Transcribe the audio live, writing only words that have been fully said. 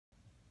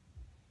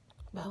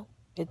Well,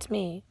 it's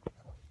me.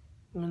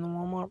 I'm in the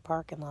Walmart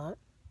parking lot.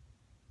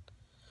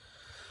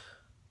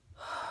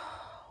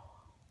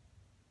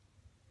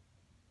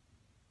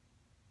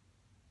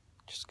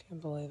 Just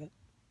can't believe it.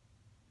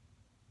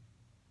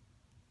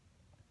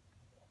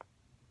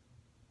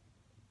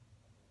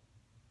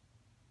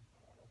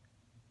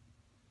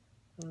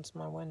 That's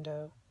my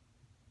window.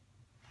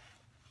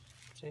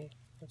 See,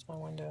 that's my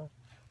window.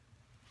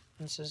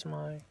 This is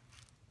my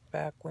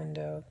back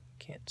window.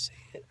 Can't see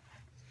it.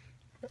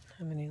 Don't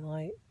have any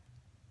light.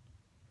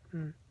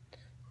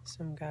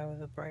 Some guy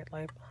with a bright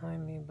light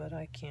behind me, but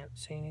I can't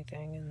see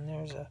anything. And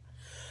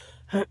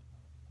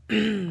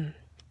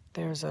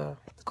there's a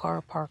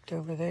car parked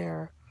over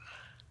there,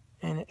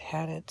 and it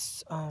had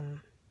its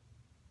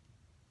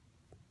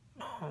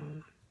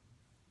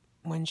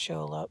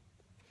windshield up.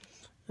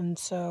 And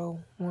so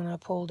when I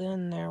pulled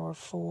in, there were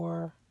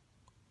 4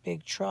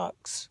 big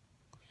trucks,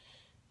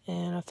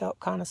 and I felt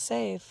kind of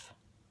safe.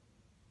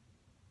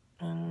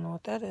 I don't know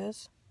what that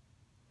is.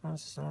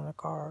 This is another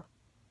car.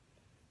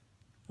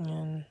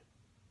 But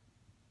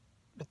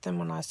then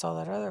when I saw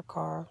that other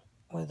car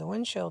with the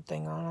windshield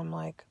thing on, I'm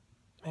like,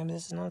 maybe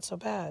this is not so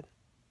bad.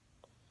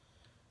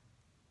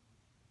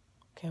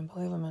 Can't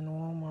believe I'm in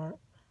Walmart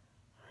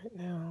right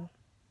now.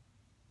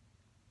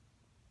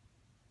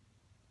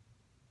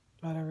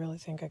 But I really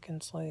think I can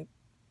sleep.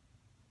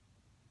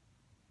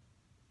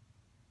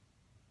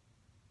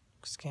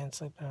 Just can't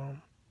sleep at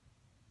home.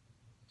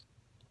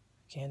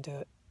 Can't do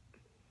it.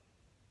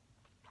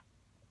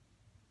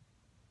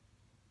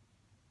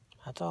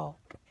 That's all.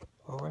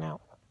 Over and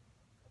out.